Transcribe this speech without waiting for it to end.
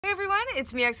everyone,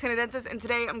 it's me, Canadensis, and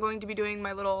today I'm going to be doing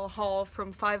my little haul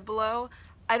from Five Below.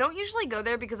 I don't usually go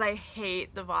there because I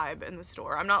hate the vibe in the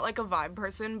store. I'm not like a vibe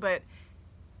person, but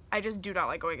I just do not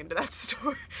like going into that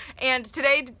store. And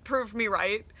today proved me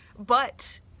right,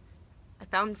 but I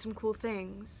found some cool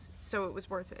things, so it was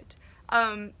worth it.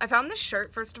 I found this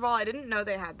shirt, first of all. I didn't know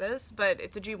they had this, but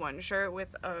it's a G1 shirt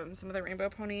with some of the rainbow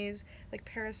ponies, like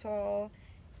Parasol,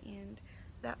 and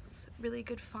that's a really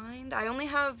good find. I only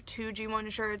have two G1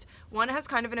 shirts. One has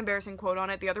kind of an embarrassing quote on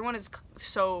it. The other one is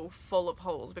so full of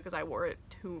holes because I wore it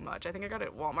too much. I think I got it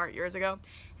at Walmart years ago.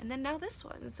 And then now this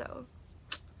one, so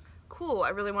cool. I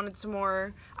really wanted some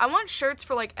more. I want shirts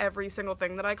for like every single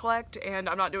thing that I collect, and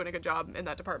I'm not doing a good job in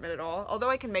that department at all. Although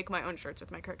I can make my own shirts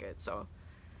with my Cricut, so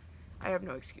I have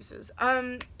no excuses.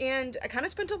 And I kind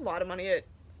of spent a lot of money at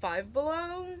Five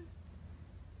Below.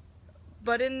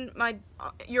 But in my,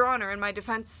 Your Honor, in my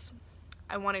defense,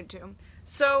 I wanted to.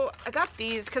 So I got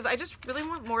these because I just really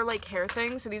want more like hair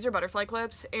things. So these are butterfly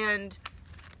clips, and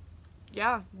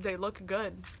yeah, they look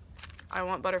good. I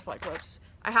want butterfly clips.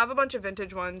 I have a bunch of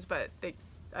vintage ones, but I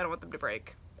don't want them to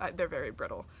break. They're very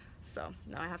brittle. So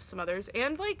now I have some others,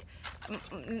 and like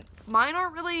mine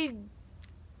aren't really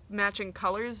matching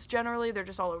colors generally. They're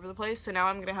just all over the place. So now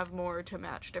I'm gonna have more to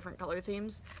match different color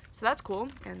themes. So that's cool,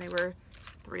 and they were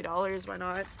 $3, why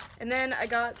not? And then I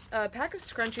got a pack of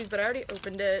scrunchies, but I already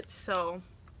opened it, so.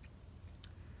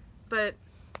 But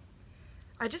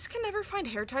I just can never find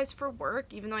hair ties for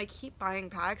work, even though I keep buying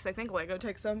packs. I think Lego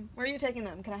takes them. Where are you taking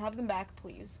them? Can I have them back,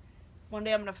 please? One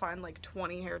day I'm gonna find like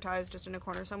 20 hair ties just in a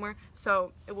corner somewhere,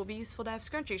 so it will be useful to have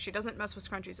scrunchies. She doesn't mess with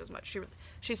scrunchies as much.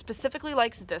 She specifically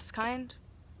likes this kind.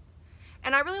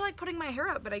 And I really like putting my hair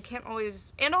up, but I can't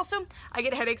always, and also, I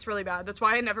get headaches really bad. That's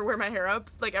why I never wear my hair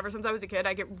up. Like, ever since I was a kid,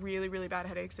 I get really, really bad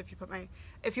headaches if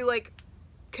you, like,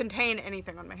 contain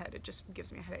anything on my head. It just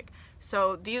gives me a headache.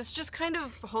 So these just kind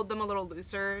of hold them a little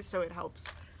looser, so it helps.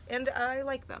 And I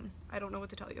like them. I don't know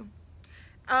what to tell you.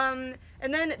 And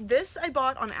then this I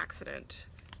bought on accident.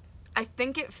 I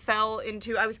think it fell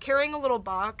into, I was carrying a little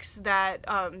box that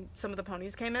some of the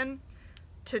ponies came in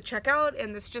to check out,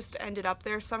 and this just ended up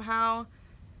there somehow.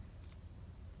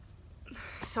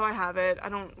 So I have it. I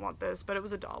don't want this, but it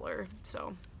was $1.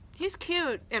 So he's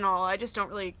cute and all. I just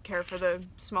don't really care for the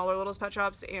smaller Littlest pet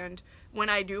shops, and when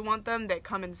I do want them, they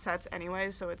come in sets anyway,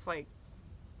 so it's like,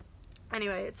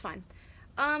 anyway, it's fine.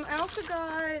 I also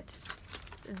got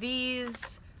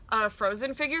these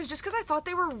Frozen figures just because I thought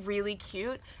they were really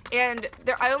cute, and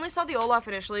I only saw the Olaf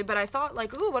initially, but I thought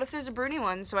like, ooh, what if there's a Bruni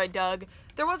one? So I dug.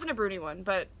 There wasn't a Bruni one,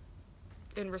 but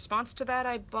in response to that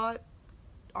I bought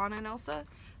Anna and Elsa,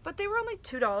 but they were only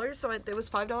 $2, so it was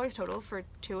 $5 total for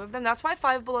two of them. That's why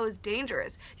Five Below is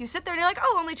dangerous. You sit there and you're like,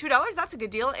 oh, only $2, that's a good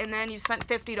deal, and then you've spent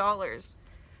 $50.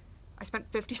 I spent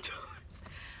 $50.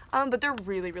 But they're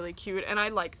really, really cute, and I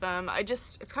like them.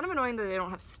 It's kind of annoying that they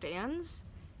don't have stands.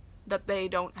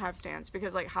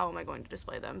 Because like, how am I going to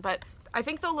display them? But I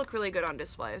think they'll look really good on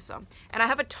display, so. And I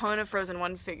have a ton of Frozen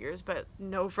 1 figures, but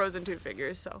no Frozen 2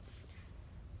 figures, so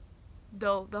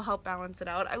they'll help balance it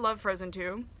out. I love Frozen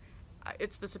 2.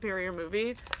 It's the superior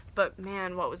movie, but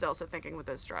man, what was Elsa thinking with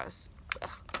this dress? Ugh.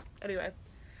 Anyway,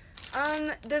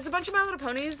 there's a bunch of My Little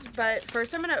Ponies, but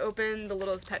first I'm gonna open the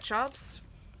Littlest pet shops.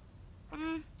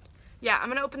 Yeah, I'm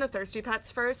gonna open the Thirsty Pets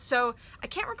first. So I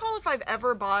can't recall if I've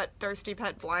ever bought Thirsty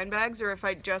Pet blind bags or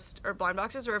blind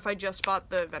boxes, or if I just bought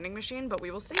the vending machine, but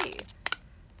we will see.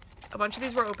 A bunch of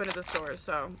these were open at the store,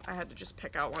 so I had to just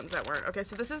pick out ones that weren't. Okay,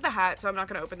 so this is the hat, so I'm not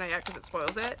gonna open that yet because it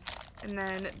spoils it. And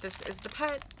then this is the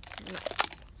pet.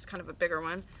 It's kind of a bigger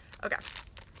one. Okay,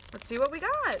 let's see what we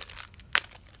got.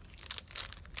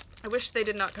 I wish they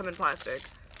did not come in plastic.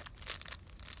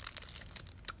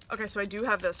 Okay, so I do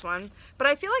have this one, but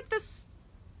I feel like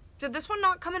did this one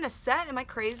not come in a set? Am I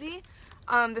crazy?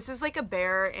 This is like a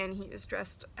bear, and he is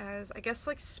dressed as, I guess,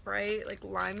 like Sprite, like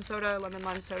lime soda, lemon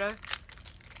lime soda.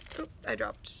 Oop, I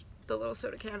dropped the little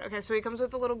soda can. Okay, so he comes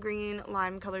with a little green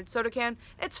lime colored soda can.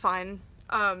 It's fine.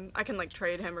 I can like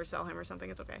trade him or sell him or something,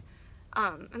 it's okay.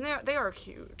 And they are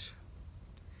cute.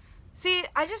 See,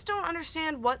 I just don't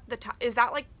understand what is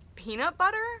that like peanut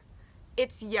butter?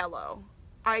 It's yellow.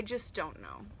 I just don't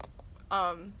know.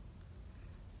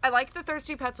 I like the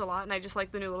Thirsty Pets a lot, and I just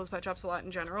like the new Littlest pet shops a lot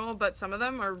in general, but some of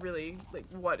them are really, like,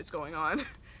 what is going on?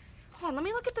 Hold on, let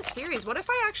me look at the series. What if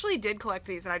I actually did collect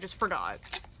these and I just forgot?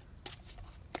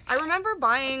 I remember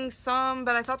buying some,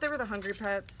 but I thought they were the Hungry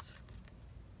Pets.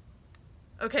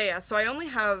 Okay, yeah, so I only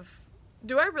have,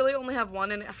 do I really only have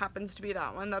one, and it happens to be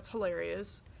that one? That's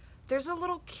hilarious. There's a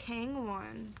little king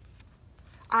one.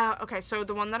 Okay, so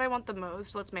the one that I want the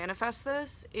most, let's manifest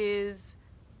this, is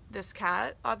this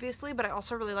cat, obviously, but I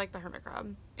also really like the hermit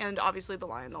crab. And obviously the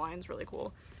lion. The lion's really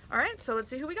cool. Alright, so let's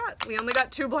see who we got. We only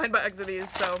got 2 blind bags of these,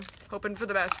 so hoping for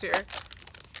the best here.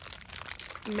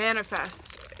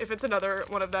 Manifest. If it's another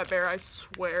one of that bear, I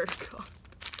swear to God.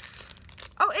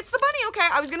 Oh, it's the bunny! Okay,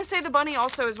 I was gonna say the bunny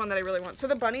also is one that I really want. So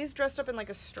the bunny's dressed up in like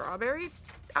a strawberry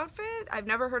outfit. I've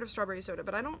never heard of strawberry soda,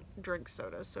 but I don't drink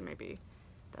soda, so maybe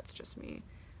that's just me.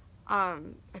 I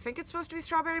think it's supposed to be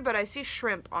strawberry, but I see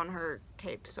shrimp on her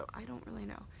cape, so I don't really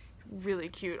know. Really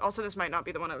cute. Also, this might not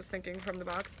be the one I was thinking from the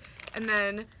box. And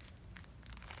then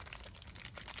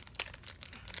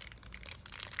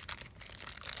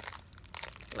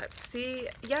let's see.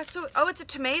 Yeah, so, oh, it's a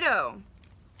tomato.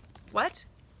 What?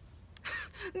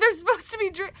 There's supposed to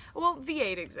be well,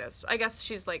 V8 exists. I guess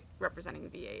she's, like, representing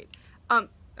V8. Oh,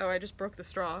 I just broke the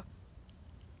straw.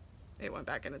 It went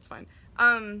back in, it's fine.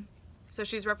 So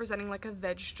she's representing, like, a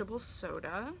vegetable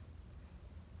soda.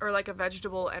 Or, like, a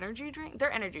vegetable energy drink.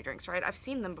 They're energy drinks, right? I've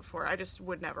seen them before. I just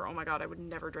would never. Oh my god, I would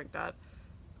never drink that.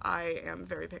 I am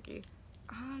very picky.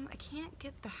 I can't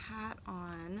get the hat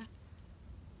on.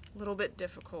 A little bit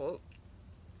difficult.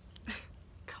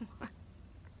 Come on.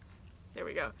 There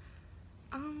we go.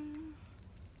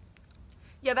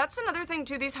 Yeah, that's another thing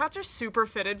too. These hats are super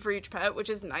fitted for each pet, which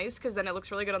is nice because then it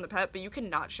looks really good on the pet, but you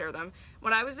cannot share them.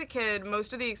 When I was a kid,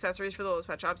 most of the accessories for the Littlest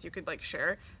pet shops you could like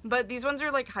share, but these ones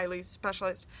are like highly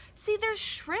specialized. See, there's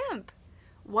shrimp.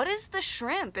 What is the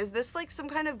shrimp? Is this like some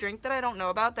kind of drink that I don't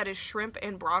know about that is shrimp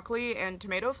and broccoli and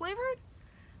tomato flavored?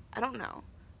 I don't know.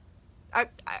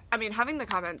 I mean, having the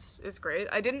comments is great.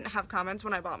 I didn't have comments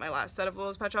when I bought my last set of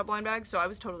Littlest Pet Shop blind bags, so I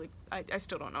was totally, I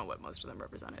still don't know what most of them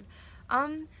represented.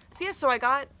 So yeah, so I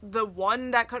got the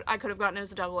one that I could have gotten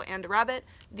as a double and a rabbit.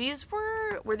 These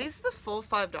were these the full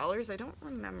 $5? I don't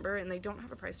remember, and they don't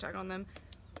have a price tag on them.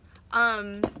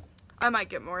 I might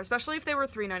get more, especially if they were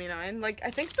 $3.99. Like,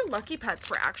 I think the Lucky Pets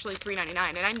were actually $3.99,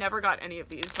 and I never got any of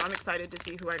these, so I'm excited to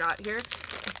see who I got here.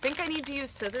 I think I need to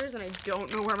use scissors, and I don't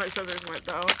know where my scissors went,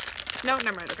 though. No,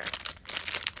 never mind, okay.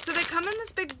 So they come in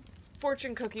this big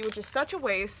fortune cookie, which is such a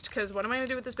waste, because what am I going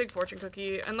to do with this big fortune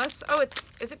cookie? Unless, oh,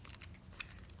 is it,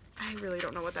 I really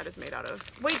don't know what that is made out of.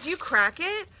 Wait, do you crack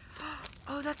it?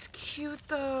 Oh, that's cute,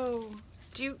 though.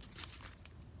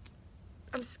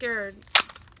 I'm scared.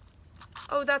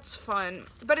 Oh, that's fun.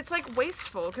 But it's, like,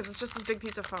 wasteful, because it's just this big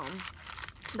piece of foam.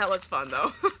 That was fun,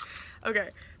 though. Okay,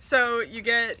 so you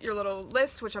get your little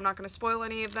list, which I'm not going to spoil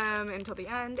any of them until the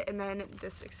end, and then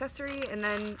this accessory, and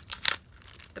then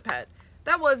the pet.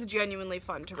 That was genuinely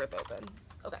fun to rip open.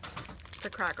 Okay, to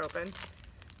crack open.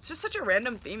 It's just such a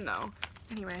random theme, though.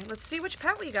 Anyway, let's see which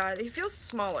pet we got. He feels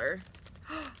smaller.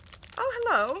 Oh,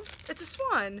 hello. It's a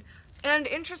swan. And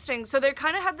interesting, so they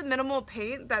kind of had the minimal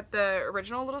paint that the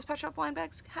original Littlest Pet Shop blind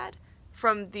bags had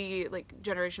from the, like,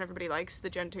 generation everybody likes, the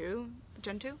Gen 2?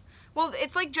 Gen 2? Well,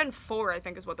 it's like Gen 4, I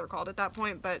think is what they're called at that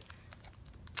point, but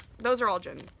those are all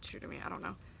Gen 2 to me, I don't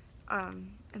know.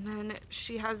 And then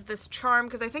she has this charm,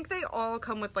 because I think they all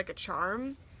come with, like, a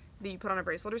charm that you put on a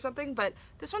bracelet or something, but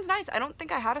this one's nice. I don't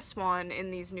think I had a swan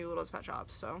in these new Littlest Pet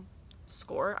Shops, so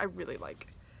score. I really like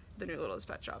the new Littlest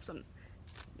Pet Shops. I'm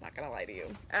not gonna lie to you.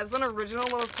 As an original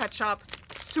Littlest Pet Shop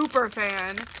super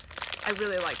fan, I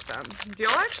really like them. Do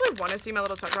y'all actually want to see my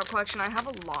Littlest Pet Shop collection? I have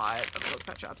a lot of Littlest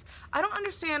Pet Shops. I don't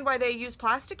understand why they use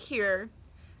plastic here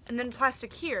and then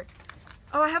plastic here.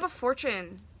 Oh, I have a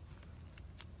fortune.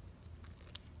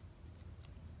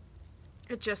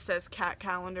 It just says cat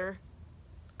calendar.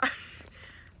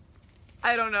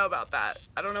 I don't know about that.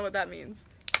 I don't know what that means.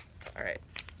 Alright.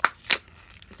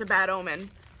 It's a bad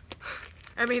omen.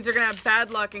 That means you're gonna have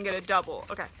bad luck and get a double.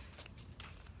 Okay.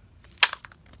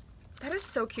 That is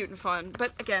so cute and fun,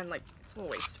 but again, like, it's a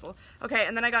little wasteful. Okay,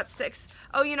 and then I got 6.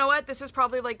 Oh, you know what? This is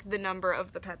probably, like, the number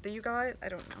of the pet that you got. I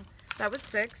don't know. That was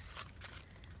 6.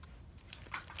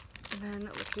 And then,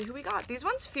 let's see who we got. These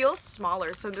ones feel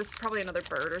smaller, so this is probably another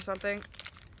bird or something.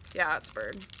 Yeah, it's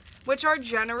bird. Which are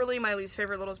generally my least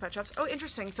favorite Littlest Pet Shops. Oh,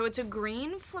 interesting. So it's a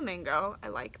green flamingo. I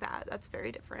like that. That's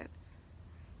very different.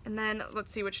 And then,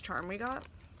 let's see which charm we got.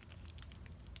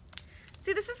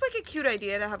 See, this is like a cute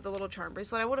idea to have the little charm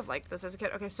bracelet. I would have liked this as a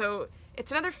kid. Okay, so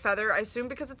it's another feather, I assume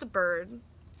because it's a bird.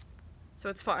 So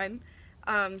it's fine.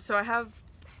 So I have,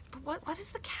 but what is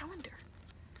the calendar?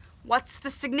 What's the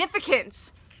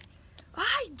significance?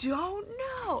 I don't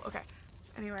know. Okay,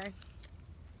 anyway.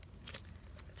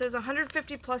 It says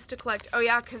 150 plus to collect. Oh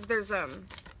yeah, because there's,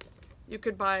 you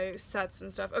could buy sets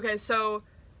and stuff. Okay, so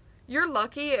you're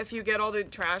lucky if you get all the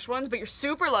trash ones, but you're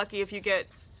super lucky if you get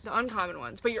the uncommon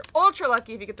ones, but you're ultra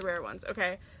lucky if you get the rare ones.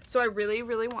 Okay, so I really,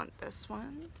 really want this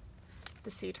one, the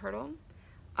sea turtle.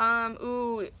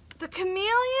 Ooh, The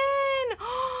chameleon!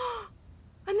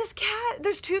 And this cat,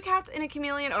 there's 2 cats and a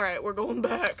chameleon. All right, we're going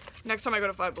back. Next time I go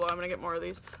to Five Below, I'm gonna get more of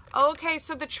these. Okay,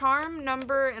 so the charm,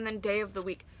 number, and then day of the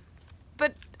week.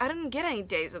 But I didn't get any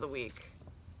days of the week.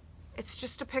 It's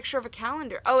just a picture of a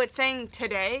calendar. Oh, it's saying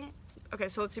today? Okay,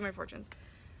 so let's see my fortunes.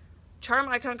 Charm,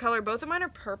 icon, color, both of mine are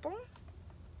purple.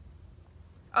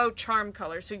 Oh, charm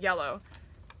color, so yellow.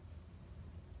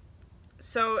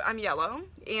 So I'm yellow,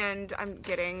 and I'm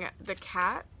getting the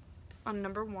cat on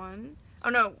number 1. Oh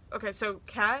no, okay, so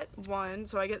cat 1,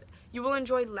 so I get, you will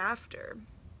enjoy laughter.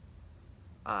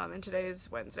 And today is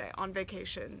Wednesday, on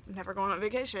vacation. I'm never going on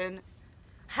vacation.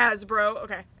 Hasbro,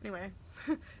 okay, anyway.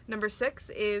 Number 6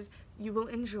 is you will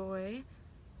enjoy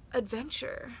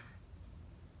adventure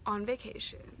on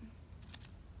vacation.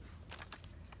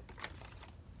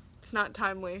 It's not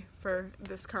timely for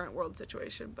this current world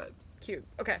situation, but cute.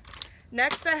 Okay,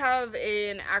 next I have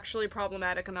an actually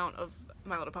problematic amount of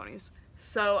My Little Ponies.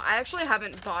 So I actually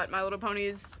haven't bought My Little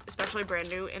Ponies, especially brand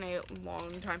new, in a long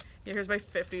time. Yeah, here's my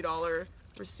 $50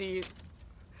 receipt.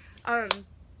 I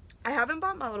haven't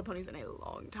bought My Little Ponies in a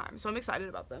long time, so I'm excited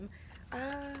about them.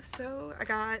 So I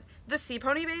got the Sea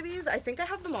Pony babies. I think I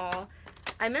have them all.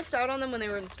 I missed out on them when they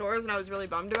were in stores, and I was really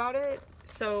bummed about it.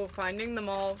 So finding them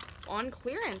all on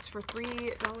clearance for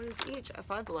 $3 each at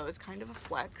Five Below is kind of a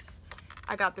flex.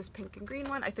 I got this pink and green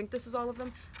one. I think this is all of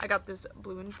them. I got this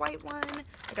blue and white one.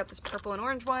 I got this purple and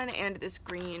orange one, and this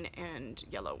green and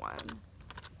yellow one.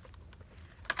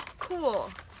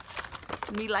 Cool.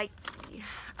 Me likey.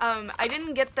 I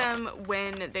didn't get them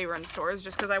when they were in stores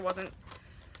just because I was in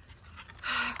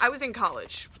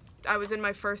college. I was in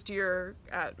my first year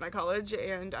at my college,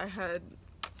 and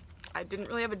I didn't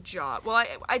really have a job. Well,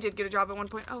 I did get a job at one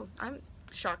point. Oh, I'm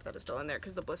shocked that it's still in there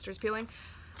because the blister's peeling.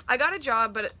 I got a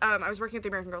job, but I was working at the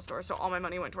American Girl store, so all my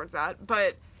money went towards that.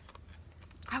 But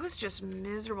I was just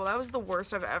miserable. That was the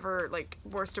worst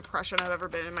worst depression I've ever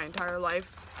been in my entire life.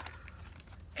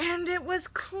 And it was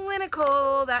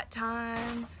clinical that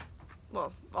time.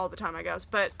 Well, all the time, I guess.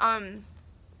 But, and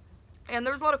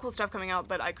there was a lot of cool stuff coming out,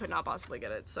 but I could not possibly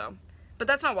get it, so. But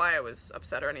that's not why I was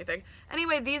upset or anything.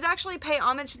 Anyway, these actually pay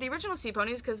homage to the original Sea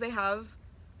Ponies because they have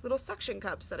little suction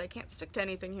cups that I can't stick to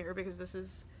anything here because this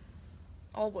is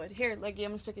all wood. Here, Leggy,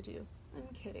 I'm gonna stick it to you.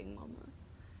 I'm kidding, Mama.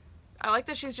 I like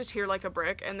that she's just here like a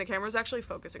brick, and the camera's actually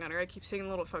focusing on her. I keep seeing the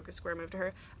little focus square move to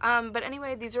her. But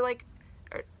anyway, these are like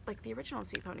the original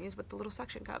Sea Ponies with the little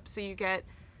suction cups. So you get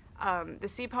the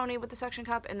Sea Pony with the suction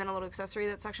cup, and then a little accessory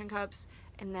that's suction cups,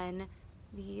 and then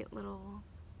the little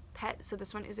pet. So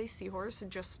this one is a seahorse,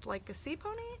 just like a Sea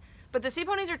Pony. But the Sea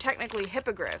Ponies are technically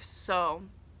hippogriffs, so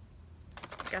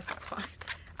I guess it's fine.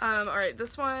 Alright,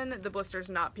 this one, the blister's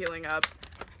not peeling up,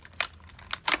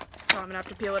 so I'm gonna have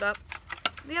to peel it up.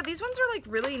 Yeah, these ones are like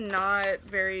really not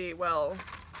very well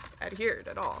adhered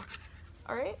at all.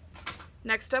 Alright,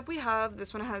 next up we have,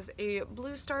 this one has a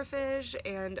blue starfish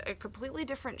and a completely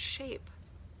different shape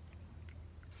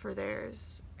for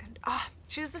theirs. And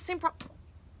she has the same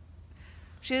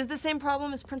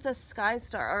problem as Princess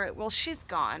Skystar. Alright, well she's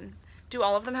gone. Do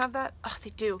all of them have that? Oh,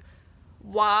 they do.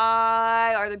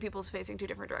 Why are the pupils facing 2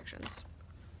 different directions?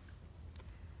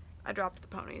 I dropped the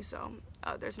pony, so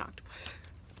there's an octopus.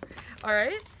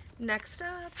 Alright, next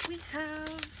up we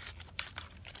have...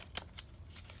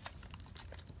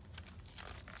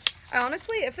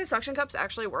 Honestly, if the suction cups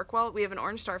actually work well, we have an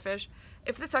orange starfish.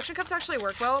 If the suction cups actually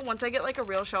work well, once I get like a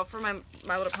real shelf for my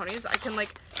Little Ponies, I can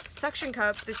like suction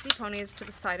cup the Sea Ponies to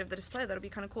the side of the display. That'll be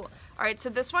kind of cool. Alright, so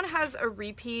this one has a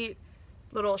repeat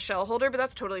little shell holder, but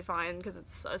that's totally fine because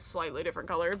it's a slightly different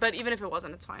color. But even if it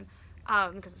wasn't, it's fine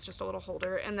because it's just a little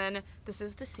holder. And then this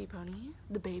is the Sea Pony,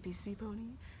 the baby Sea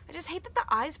Pony. I just hate that the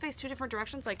eyes face 2 different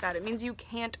directions like that. It means you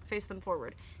can't face them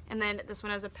forward. And then this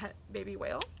one has a pet baby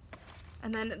whale.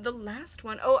 And then the last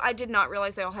one, oh, I did not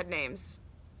realize they all had names.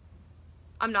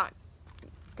 I'm not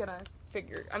gonna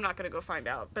go find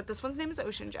out. But this one's name is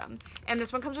Ocean Gem. And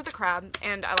this one comes with a crab.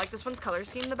 And I like this one's color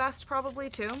scheme the best probably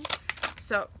too.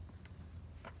 So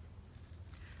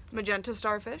magenta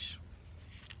starfish.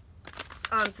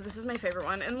 So this is my favorite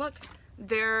one. And look,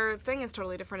 their thing is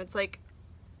totally different. It's like,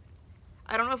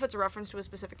 I don't know if it's a reference to a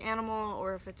specific animal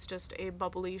or if it's just a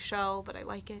bubbly shell, but I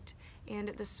like it. And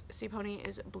this Sea Pony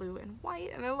is blue and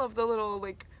white. And I love the little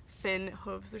like fin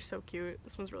hooves. They're so cute.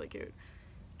 This one's really cute.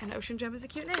 And Ocean Gem is a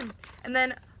cute name. And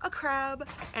then a crab.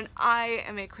 And I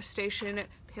am a crustacean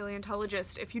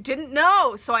paleontologist, if you didn't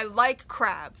know. So I like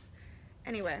crabs.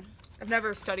 Anyway. I've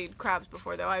never studied crabs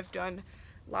before, though. I've done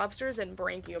lobsters and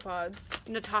brachiopods,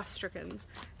 natostricans.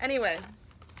 Anyway,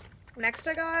 next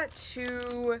I got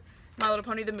 2 My Little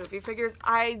Pony the movie figures.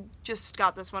 I just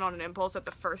got this one on an impulse at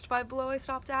the first Five Below I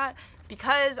stopped at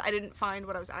because I didn't find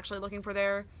what I was actually looking for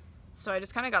there. So I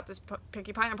just kind of got this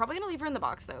Pinkie Pie. I'm probably going to leave her in the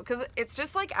box though, because it's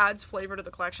just like adds flavor to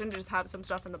the collection to just have some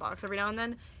stuff in the box every now and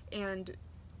then. And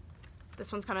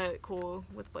this one's kind of cool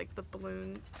with like the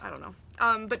balloon. I don't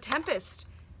know. But Tempest.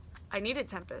 I needed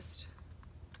Tempest.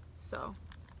 So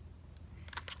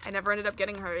I never ended up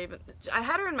getting her. Even I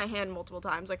had her in my hand multiple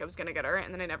times, like I was gonna get her,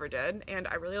 and then I never did. And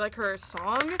I really like her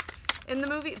song in the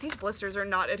movie. These blisters are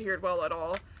not adhered well at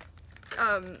all.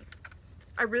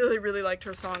 I really liked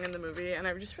her song in the movie, and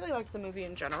I just really liked the movie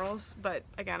in general. But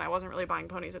again, I wasn't really buying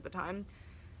ponies at the time.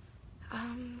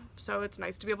 So it's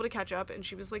nice to be able to catch up. And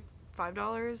she was like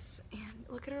 $5. And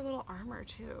look at her little armor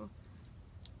too,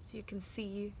 so you can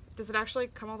see. Does it actually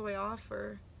come all the way off,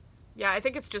 or? Yeah, I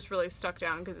think it's just really stuck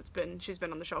down because she's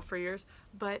been on the shelf for years.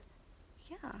 But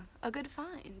yeah, a good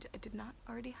find. I did not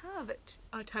already have it.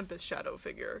 A Tempest Shadow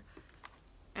figure.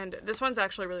 And this one's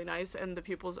actually really nice, and the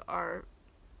pupils are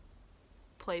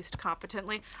placed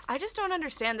competently. I just don't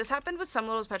understand. This happened with some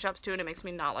Littlest pet shops too, and it makes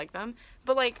me not like them.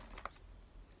 But like,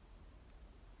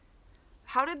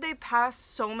 how did they pass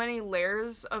so many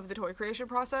layers of the toy creation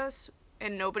process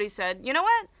and nobody said, you know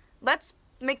what? Let's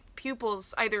make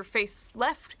pupils either face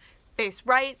left, face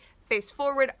right, face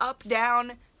forward, up,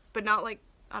 down, but not like,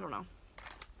 I don't know.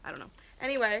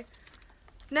 Anyway,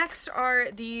 next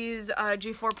are these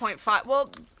G4.5.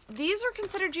 Well, these are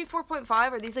considered G4.5.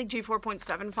 Are these like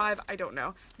G4.75? I don't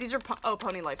know. These are,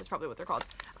 Pony Life is probably what they're called.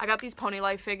 I got these Pony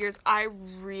Life figures. I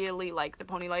really like the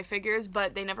Pony Life figures,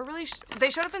 but they never really, they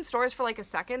showed up in stores for like a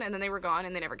second and then they were gone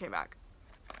and they never came back.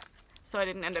 So I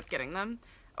didn't end up getting them.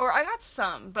 Or I got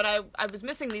some, but I was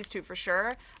missing these two for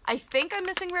sure. I think I'm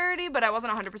missing Rarity, but I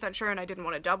wasn't 100% sure and I didn't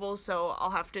want to double, so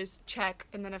I'll have to check,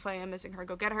 and then if I am missing her,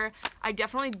 go get her. I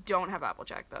definitely don't have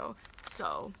Applejack though,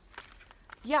 so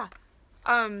yeah.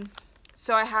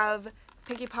 So I have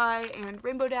Pinkie Pie and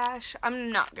Rainbow Dash.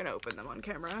 I'm not gonna open them on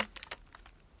camera.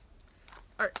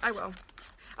 Or I will.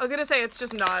 I was gonna say it's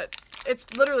just not,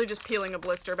 it's literally just peeling a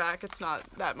blister back. It's not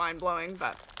that mind-blowing,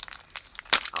 but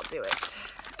I'll do it.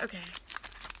 Okay.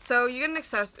 So you get an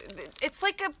accessory. It's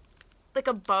like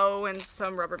a bow and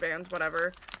some rubber bands,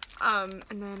 whatever. And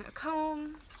then a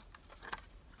comb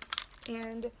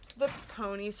and the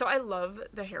pony. So I love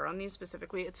the hair on these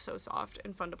specifically. It's so soft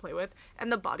and fun to play with.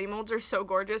 And the body molds are so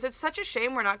gorgeous. It's such a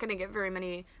shame we're not going to get very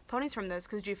many ponies from this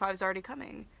because G5 is already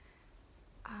coming.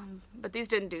 But these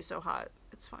didn't do so hot.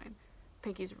 It's fine.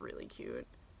 Pinkie's really cute.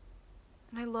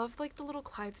 And I love, like, the little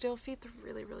Clydesdale feet. They're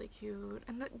really cute.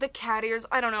 And the cat ears,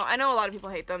 I don't know. I know a lot of people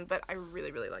hate them, but I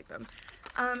really like them.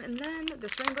 And then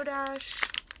this Rainbow Dash.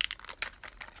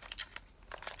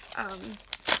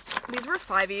 These were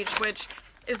 $5 each, which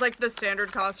is, like, the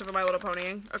standard cost of a My Little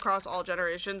Pony across all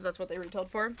generations. That's what they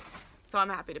retailed for. So I'm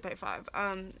happy to pay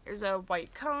 $5. There's a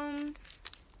white comb,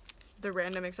 the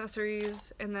random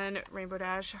accessories, and then Rainbow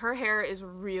Dash. Her hair is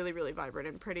really vibrant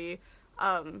and pretty.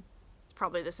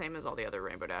 Probably the same as all the other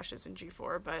Rainbow Dashes in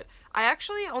G4, but I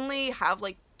actually only have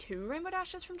like 2 Rainbow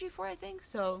Dashes from G4, I think,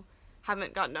 so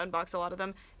haven't gotten to unbox a lot of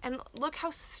them. And look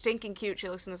how stinking cute she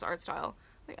looks in this art style.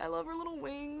 Like, I love her little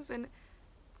wings, and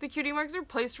the cutie marks are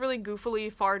placed really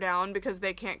goofily far down because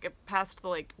they can't get past the,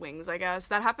 like, wings, I guess.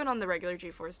 That happened on the regular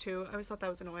G4s, too. I always thought that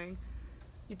was annoying.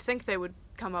 You'd think they would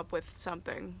come up with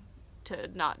something to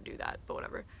not do that, but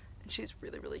whatever. And she's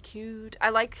really cute. I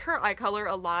like her eye color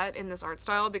a lot in this art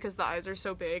style because the eyes are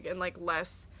so big and like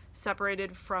less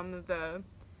separated from the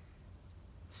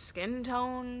skin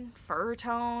tone, fur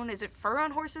tone. Is it fur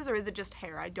on horses or is it just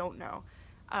hair? I don't know.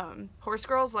 Horse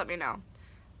girls, let me know.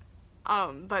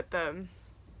 But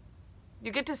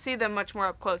you get to see them much more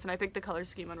up close, and I think the color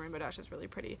scheme on Rainbow Dash is really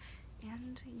pretty.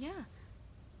 And yeah.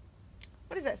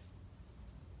 What is this?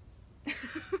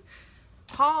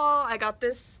 Haul! I got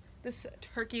this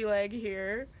turkey leg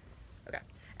here. Okay.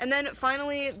 And then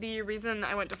finally, the reason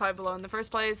I went to Five Below in the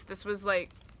first place, this was like,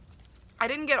 I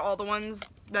didn't get all the ones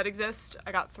that exist.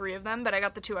 I got 3 of them, but I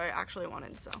got the 2 I actually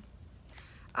wanted, so.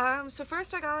 So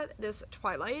first I got this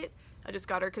Twilight. I just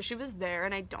got her because she was there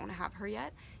and I don't have her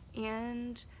yet.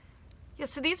 And yeah,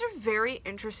 so these are very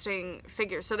interesting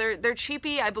figures. So they're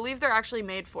cheapy. I believe they're actually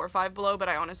made for Five Below, but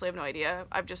I honestly have no idea.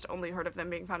 I've just only heard of them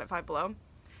being found at Five Below.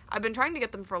 I've been trying to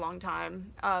get them for a long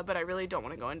time, but I really don't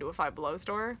want to go into a Five Below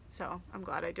store, so I'm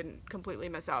glad I didn't completely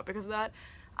miss out because of that.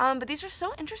 But these are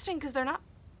so interesting because they're not,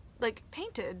 like,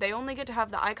 painted. They only get to have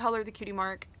the eye color, the cutie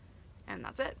mark, and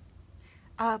that's it.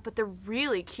 But they're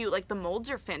really cute. Like, the molds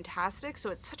are fantastic,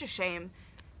 so it's such a shame.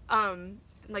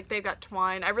 Like, they've got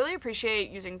twine. I really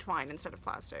appreciate using twine instead of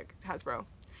plastic, Hasbro.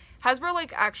 Hasbro,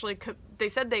 like, actually, they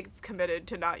said they've committed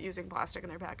to not using plastic in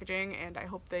their packaging, and I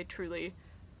hope they truly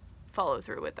follow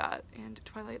through with that. And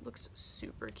Twilight looks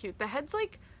super cute. The head's,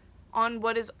 like, on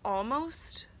what is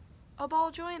almost a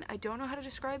ball joint. I don't know how to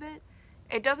describe it.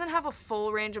 It doesn't have a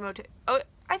full range of motif. Oh,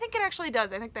 I think it actually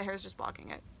does. I think the hair's just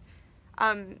blocking it.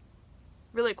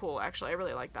 Really cool, actually. I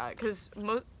really like that, because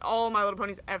all My Little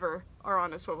Ponies ever are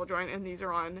on a swivel joint, and these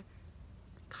are on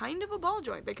kind of a ball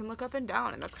joint. They can look up and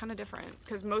down, and that's kind of different,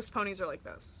 because most ponies are like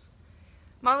this.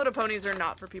 My Little Ponies are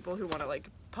not for people who want to, like,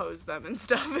 pose them and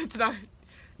stuff. It's not,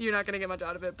 you're not going to get much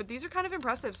out of it, but these are kind of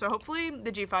impressive, so hopefully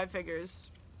the G5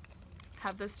 figures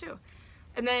have this too.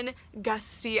 And then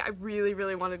Gusty, I really,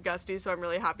 really wanted Gusty, so I'm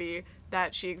really happy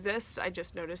that she exists. I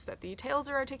just noticed that the tails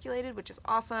are articulated, which is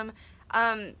awesome.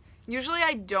 Usually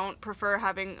I don't prefer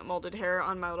having molded hair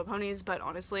on My Little Ponies, but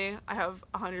honestly, I have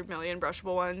 100 million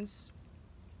brushable ones,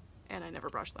 and I never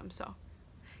brush them, so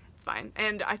it's fine.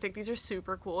 And I think these are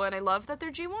super cool, and I love that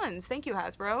they're G1s. Thank you,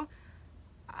 Hasbro.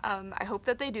 I hope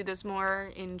that they do this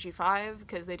more in G5,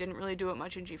 because they didn't really do it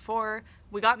much in G4.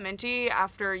 We got Minty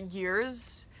after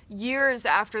years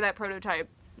after that prototype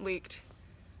leaked.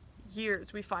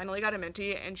 Years. We finally got a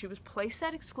Minty, and she was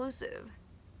playset exclusive.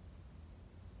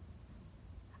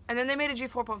 And then they made a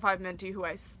G4.5 Minty, who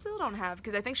I still don't have,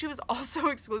 because I think she was also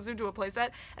exclusive to a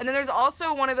playset. And then there's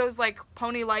also one of those, like,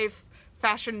 Pony Life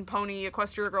fashion pony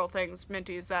Equestria Girl things,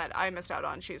 Minties, that I missed out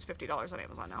on. She's $50 on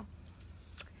Amazon now.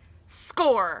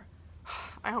 Score!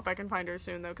 I hope I can find her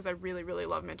soon, though, because I really, really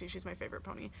love Minty. She's my favorite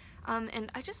pony. And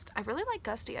I really like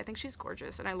Gusty. I think she's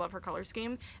gorgeous, and I love her color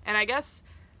scheme. And I guess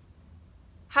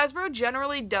Hasbro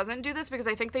generally doesn't do this because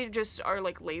I think they just are,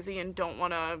 like, lazy and don't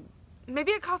want to...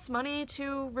 Maybe it costs money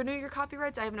to renew your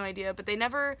copyrights, I have no idea, but they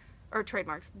never, or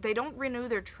trademarks, they don't renew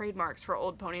their trademarks for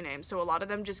old pony names, so a lot of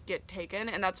them just get taken,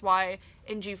 and that's why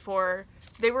in G4,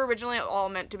 they were originally all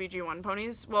meant to be G1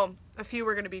 ponies. Well, a few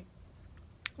were going to be,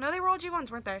 no, they were all G1s,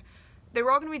 weren't they? They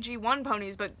were all going to be G1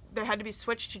 ponies, but they had to be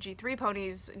switched to G3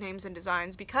 ponies, names and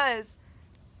designs, because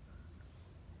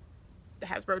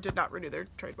Hasbro did not renew their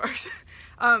trademarks.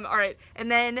 Alright, and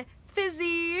then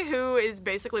Fizzy, who is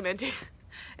basically Minty.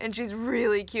 And she's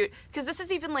really cute, because this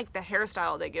is even like the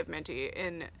hairstyle they give Minty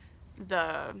in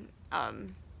the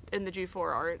G4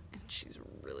 art, and she's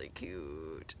really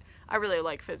cute. I really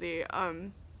like Fizzy.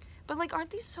 But like, aren't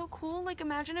these so cool? Like,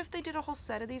 imagine if they did a whole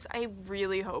set of these. I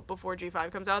really hope before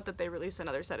G5 comes out that they release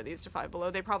another set of these to Five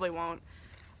Below. They probably won't.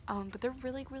 But they're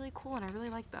really, really cool, and I really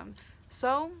like them.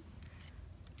 So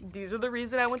these are the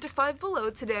reason I went to Five Below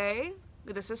today.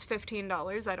 This is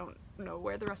 $15. I don't know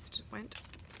where the rest went.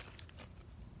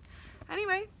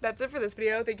 Anyway, that's it for this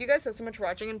video. Thank you guys so much for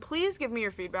watching, and please give me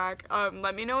your feedback.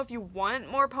 Let me know if you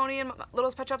want more pony and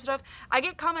Littlest Pet Shop stuff. I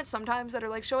get comments sometimes that are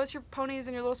like, show us your ponies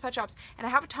and your Littlest Pet Shops, and I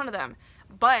have a ton of them,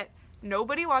 but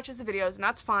nobody watches the videos, and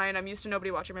that's fine. I'm used to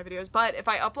nobody watching my videos, but if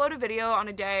I upload a video on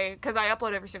a day, because I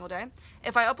upload every single day,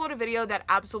 if I upload a video that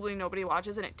absolutely nobody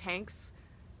watches and it tanks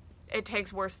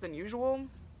worse than usual,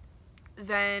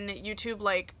 then YouTube,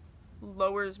 like,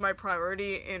 lowers my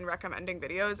priority in recommending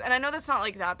videos. And I know that's not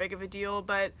like that big of a deal,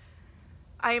 but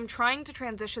I am trying to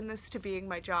transition this to being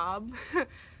my job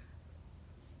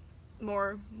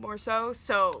more so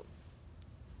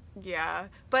yeah.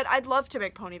 But I'd love to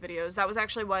make pony videos. That was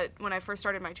actually when I first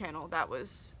started my channel, that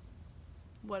was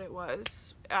what it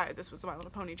was. This was the My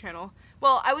Little Pony channel.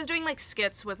 Well, I was doing like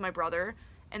skits with my brother,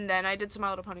 and then I did some My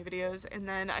Little Pony videos, and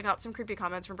then I got some creepy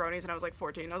comments from bronies, and I was like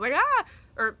 14. I was like, ah!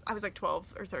 Or I was like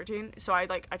 12 or 13, so I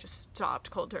just stopped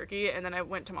cold turkey, and then I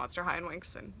went to Monster High and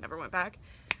Winx and never went back.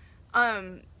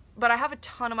 But I have a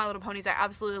ton of My Little Ponies. I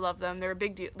absolutely love them. They're a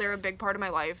big deal. They're a big part of my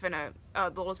life, and the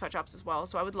Littlest Pet Shops as well,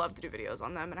 so I would love to do videos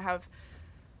on them, and I have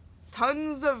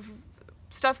tons of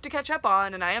stuff to catch up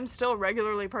on, and I am still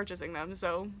regularly purchasing them,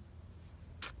 so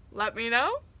let me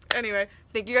know. Anyway,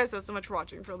 thank you guys so much for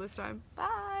watching for this time.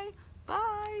 Bye!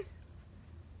 Bye!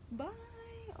 Bye!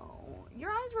 Oh, your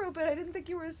eyes were open. I didn't think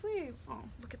you were asleep. Oh,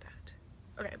 look at that.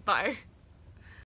 Okay, bye.